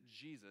that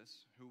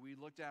Jesus, who we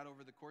looked at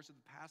over the course of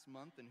the past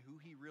month and who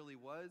he really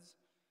was,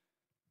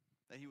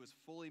 that he was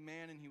fully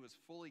man and he was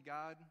fully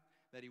God,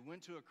 that he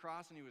went to a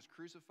cross and he was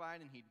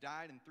crucified and he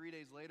died, and 3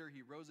 days later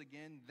he rose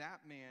again. That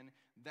man,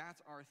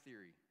 that's our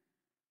theory.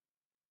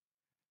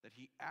 That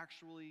he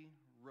actually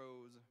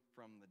rose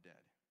from the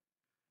dead.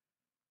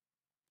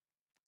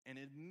 And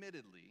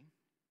admittedly,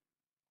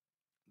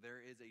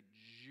 there is a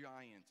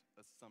giant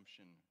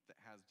assumption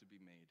that has to be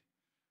made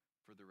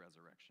for the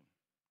resurrection.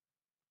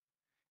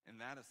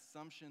 And that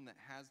assumption that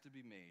has to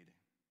be made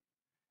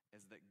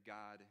is that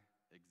God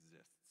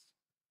exists.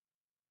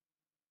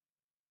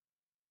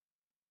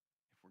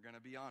 If we're going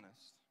to be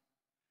honest,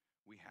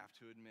 we have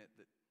to admit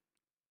that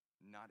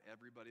not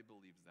everybody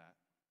believes that.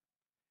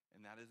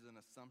 And that is an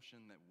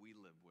assumption that we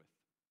live with.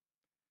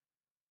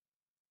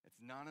 It's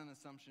not an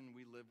assumption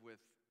we live with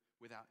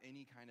without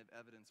any kind of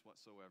evidence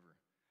whatsoever.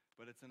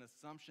 But it's an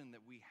assumption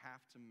that we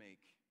have to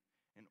make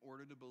in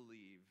order to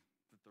believe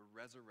that the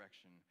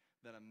resurrection,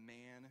 that a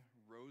man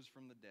rose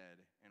from the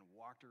dead and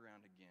walked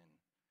around again,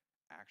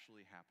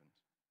 actually happened.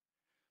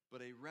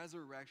 But a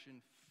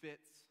resurrection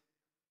fits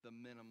the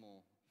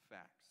minimal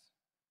facts.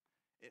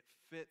 It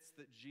fits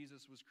that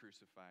Jesus was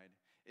crucified.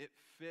 It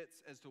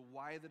fits as to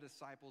why the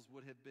disciples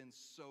would have been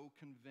so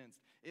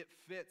convinced. It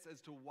fits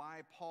as to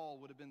why Paul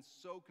would have been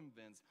so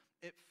convinced.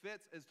 It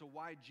fits as to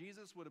why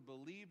Jesus would have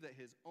believed that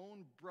his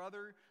own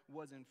brother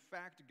was in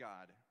fact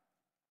God.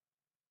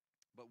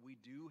 But we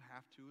do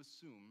have to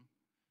assume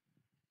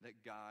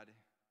that God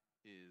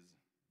is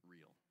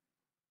real.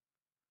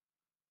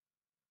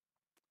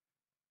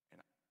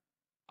 And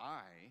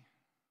I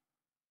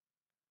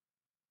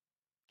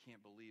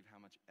can't believe how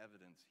much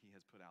evidence he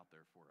has put out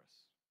there for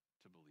us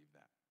to believe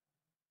that.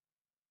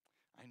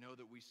 I know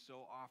that we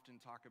so often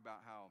talk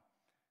about how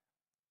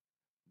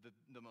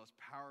the most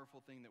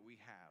powerful thing that we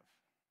have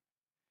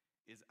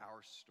is our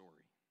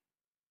story.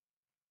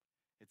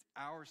 It's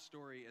our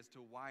story as to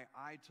why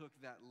I took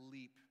that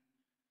leap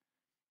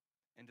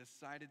and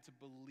decided to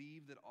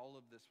believe that all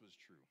of this was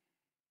true.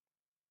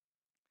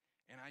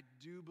 And I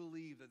do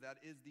believe that that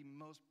is the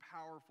most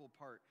powerful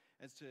part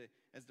as to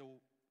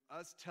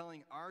us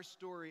telling our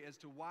story as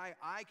to why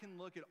I can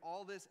look at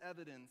all this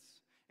evidence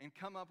and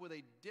come up with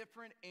a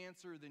different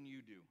answer than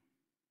you do.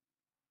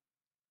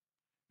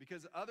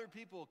 Because other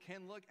people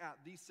can look at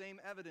the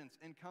same evidence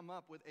and come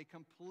up with a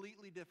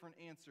completely different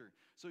answer.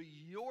 So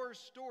your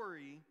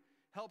story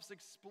helps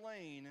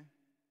explain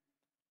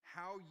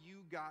how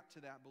you got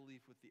to that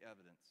belief with the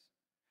evidence.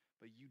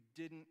 But you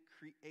didn't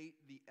create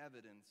the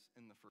evidence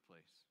in the first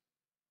place.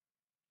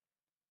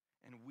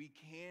 And we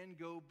can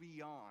go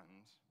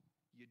beyond.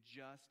 You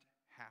just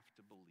have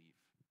to believe.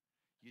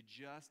 You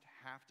just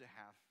have to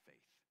have faith.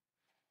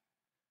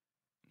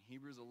 In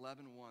Hebrews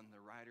 11:1, the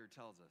writer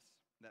tells us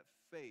that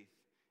faith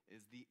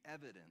is the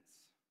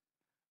evidence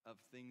of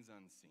things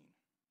unseen.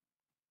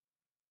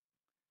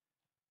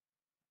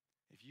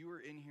 If you are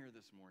in here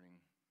this morning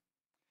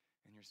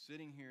and you're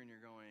sitting here and you're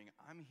going,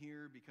 I'm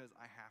here because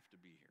I have to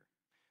be here.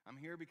 I'm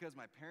here because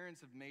my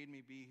parents have made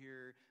me be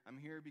here. I'm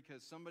here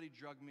because somebody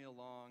drugged me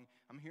along.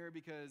 I'm here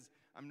because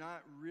I'm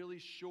not really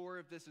sure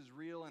if this is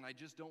real and I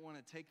just don't want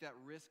to take that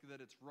risk that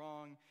it's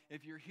wrong.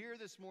 If you're here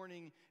this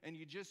morning and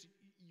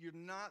you're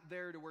not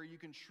there to where you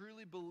can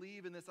truly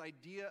believe in this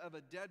idea of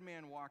a dead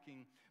man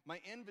walking, my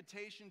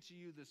invitation to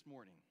you this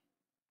morning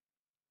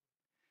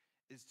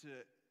is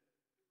to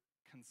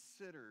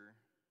consider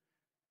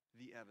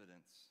the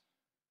evidence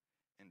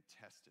and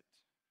test it.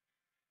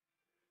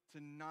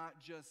 To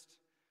not just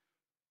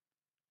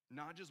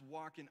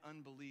walk in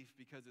unbelief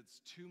because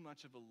it's too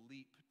much of a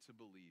leap to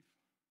believe.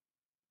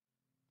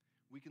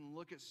 We can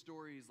look at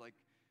stories like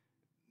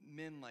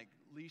men like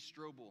Lee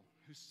Strobel,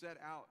 who set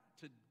out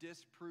to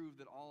disprove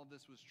that all of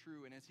this was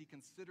true. And as he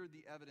considered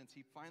the evidence,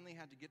 he finally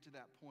had to get to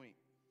that point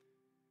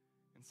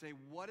and say,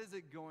 what is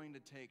it going to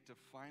take to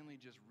finally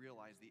just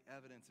realize the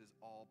evidence is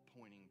all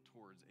pointing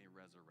towards a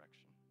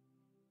resurrection?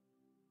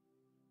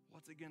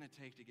 What's it going to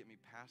take to get me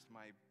past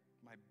my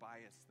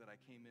bias that I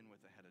came in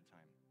with ahead of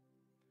time?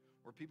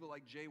 Or people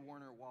like J.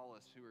 Warner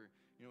Wallace, who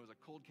was a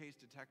cold case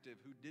detective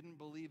who didn't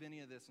believe any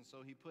of this, and so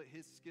he put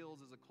his skills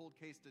as a cold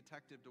case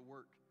detective to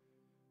work.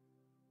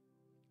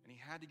 And he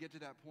had to get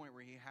to that point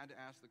where he had to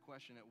ask the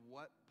question, at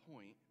what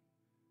point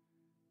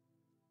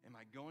am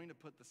I going to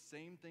put the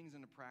same things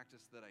into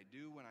practice that I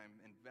do when I'm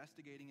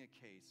investigating a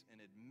case and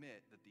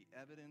admit that the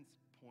evidence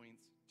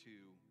points to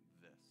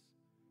this?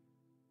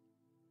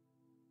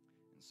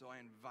 And so I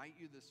invite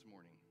you this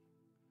morning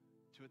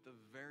to, at the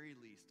very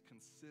least,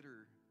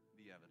 consider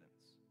the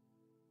evidence.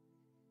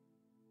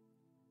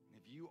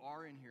 If you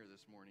are in here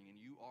this morning and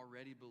you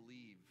already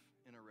believe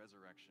in a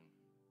resurrection,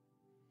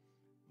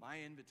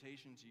 my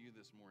invitation to you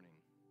this morning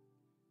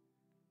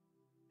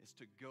is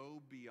to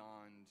go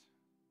beyond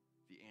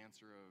the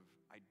answer of,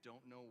 I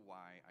don't know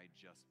why, I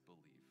just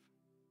believe.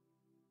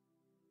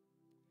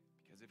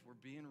 Because if we're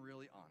being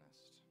really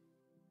honest,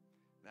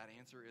 that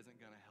answer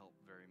isn't going to help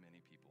very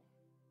many people.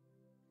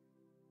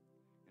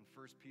 In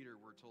 1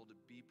 Peter, we're told to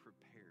be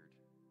prepared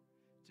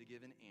to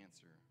give an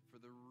answer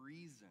for the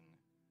reason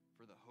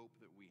for the hope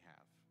that we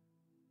have.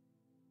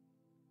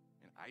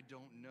 And I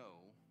don't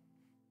know,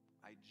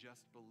 I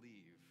just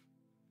believe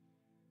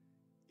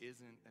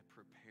isn't a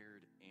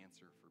prepared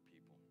answer for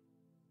people.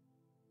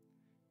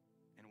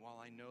 And while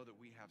I know that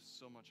we have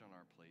so much on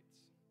our plates,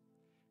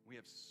 we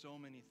have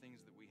so many things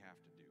that we have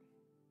to do,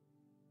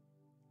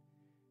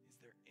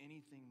 is there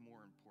anything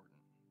more important?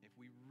 If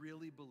we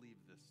really believe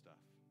this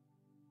stuff,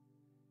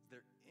 is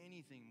there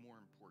anything more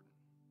important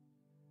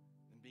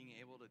than being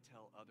able to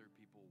tell other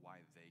people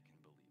why they can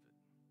believe it?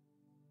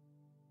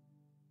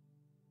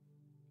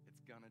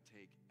 It's gonna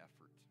take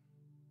effort,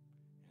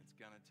 and it's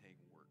gonna take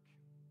work.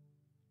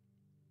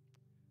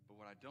 But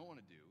what I don't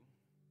want to do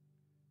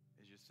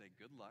is just say,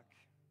 good luck,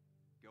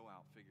 go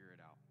out, figure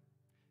it out.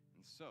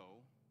 And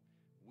so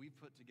we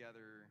put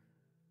together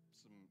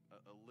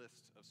a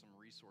list of some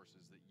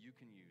resources that you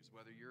can use,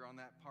 whether you're on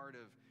that part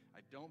of, I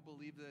don't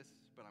believe this,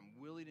 but I'm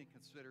willing to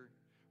consider,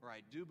 or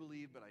I do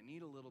believe, but I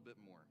need a little bit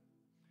more.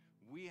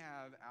 We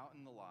have out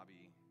in the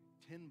lobby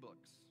 10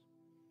 books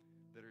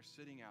that are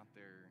sitting out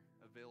there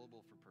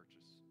available for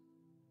purchase.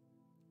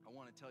 I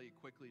want to tell you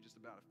quickly just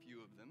about a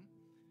few of them.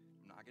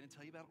 I'm not going to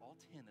tell you about all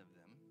 10 of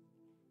them.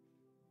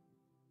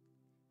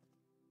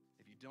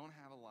 If you don't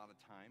have a lot of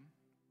time,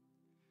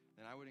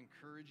 then I would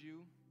encourage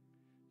you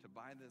to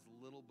buy this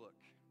little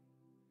book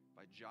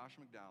by Josh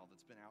McDowell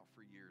that's been out for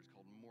years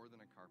called More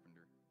Than a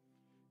Carpenter.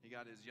 He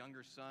got his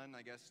younger son,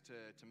 I guess,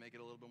 to make it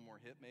a little bit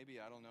more hip,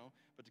 maybe, I don't know,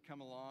 but to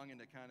come along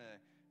and to kind of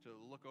to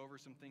look over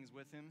some things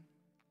with him.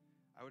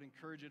 I would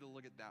encourage you to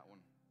look at that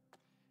one.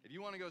 If you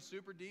want to go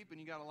super deep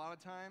and you got a lot of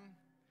time,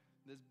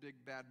 this big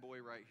bad boy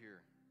right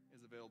here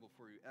is available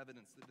for you,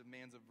 Evidence That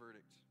Demands a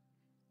Verdict.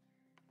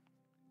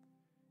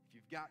 If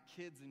you've got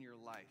kids in your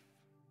life,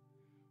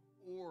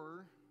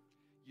 or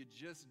you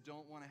just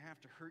don't want to have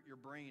to hurt your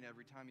brain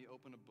every time you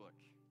open a book,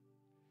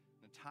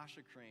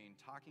 Natasha Crane,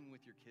 Talking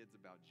with Your Kids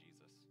About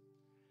Jesus.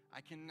 I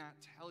cannot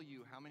tell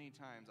you how many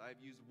times I've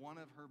used one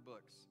of her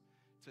books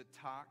to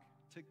talk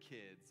to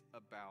kids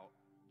about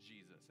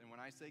Jesus. And when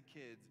I say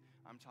kids,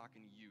 I'm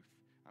talking youth.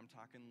 I'm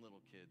talking little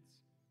kids.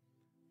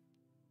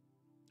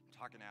 I'm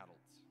talking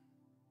adults.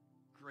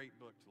 Great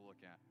book to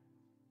look at.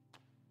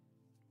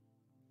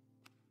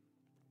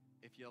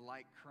 If you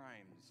like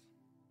crimes,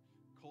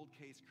 Cold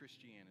Case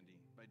Christianity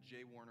by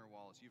J. Warner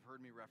Wallace. You've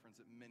heard me reference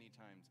it many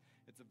times.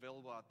 It's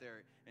available out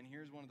there. And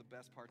here's one of the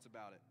best parts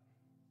about it.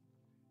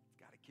 It's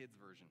got a kid's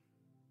version.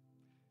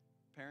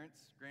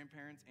 Parents,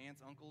 grandparents,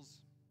 aunts,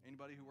 uncles,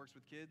 anybody who works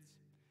with kids,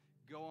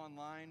 go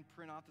online,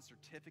 print off the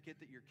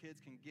certificate that your kids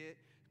can get,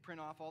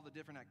 print off all the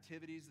different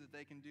activities that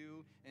they can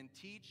do, and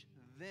teach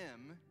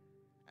them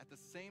at the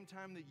same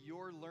time that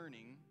you're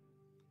learning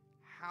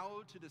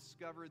how to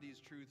discover these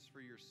truths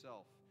for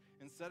yourself.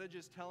 Instead of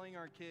just telling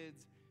our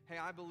kids, hey,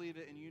 I believe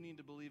it and you need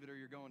to believe it or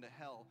you're going to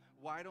hell,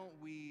 why don't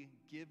we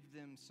give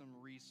them some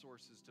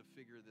resources to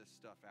figure this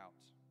stuff out?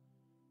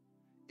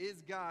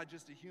 Is God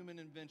just a human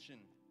invention?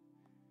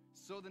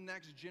 So the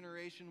next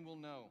generation will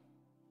know.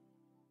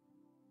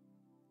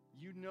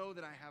 You know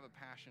that I have a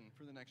passion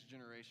for the next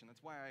generation.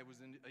 That's why I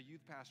was a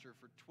youth pastor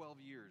for 12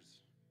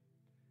 years.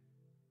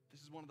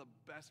 This is one of the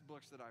best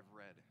books that I've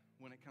read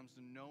when it comes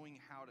to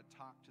knowing how to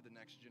talk to the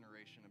next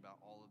generation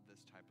about all of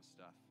this type of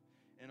stuff.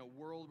 In a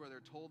world where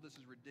they're told this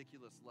is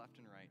ridiculous left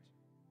and right.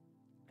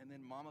 And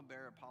then Mama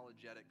Bear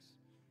Apologetics.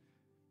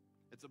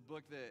 It's a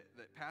book that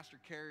Pastor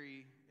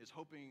Carey is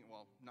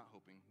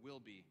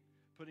will be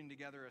putting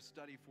together a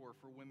study for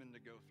women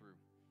to go through.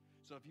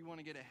 So if you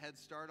want to get a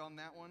head start on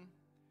that one,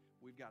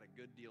 we've got a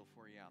good deal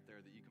for you out there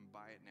that you can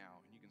buy it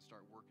now and you can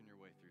start working your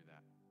way through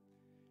that.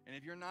 And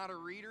if you're not a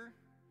reader,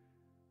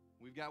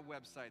 we've got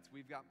websites,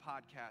 we've got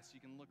podcasts. You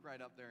can look right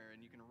up there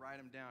and you can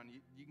write them down.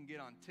 You can get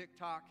on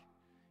TikTok.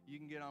 You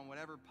can get on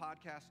whatever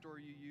podcast store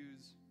you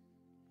use.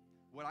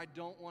 What I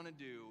don't want to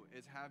do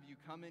is have you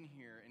come in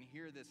here and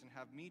hear this and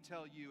have me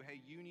tell you, hey,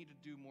 you need to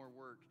do more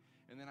work.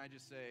 And then I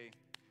just say,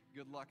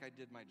 good luck, I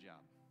did my job.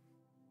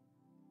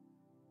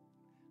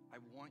 I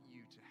want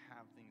you to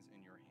have things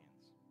in your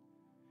hands.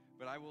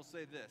 But I will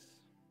say this.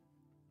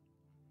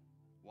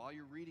 While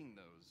you're reading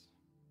those,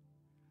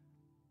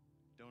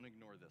 don't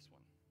ignore this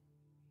one.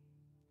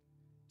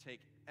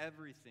 Take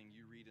everything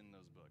you read in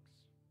those books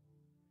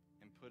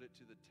and put it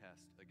to the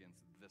test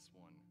against this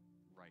one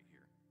right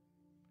here.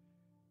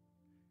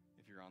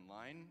 If you're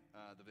online,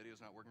 the video's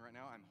not working right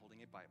now, I'm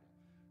holding a Bible.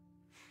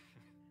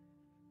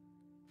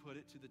 Put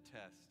it to the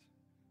test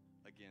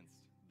against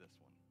this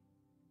one.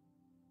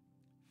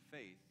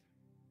 Faith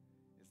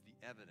is the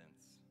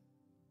evidence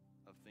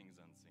of things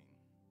unseen.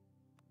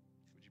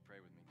 Would you pray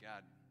with me?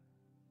 God,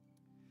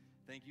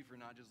 Thank you for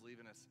not just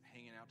leaving us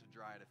hanging out to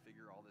dry to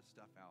figure all this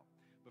stuff out,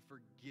 but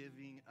for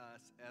giving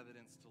us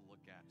evidence to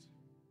look at.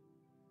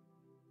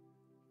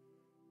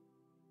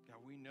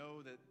 God, we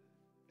know that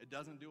it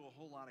doesn't do a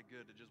whole lot of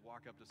good to just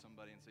walk up to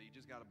somebody and say, you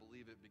just got to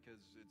believe it because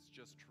it's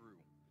just true.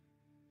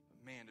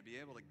 But man, to be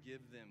able to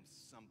give them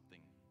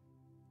something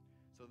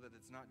so that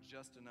it's not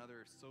just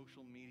another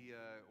social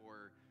media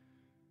or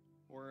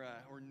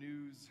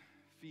news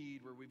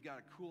feed where we've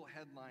got a cool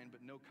headline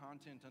but no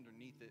content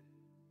underneath it.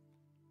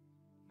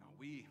 No,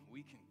 we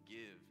can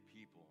give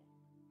people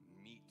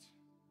meat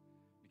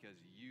because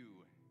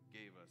you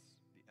gave us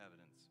the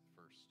evidence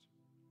first.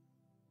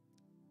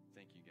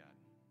 Thank you, God.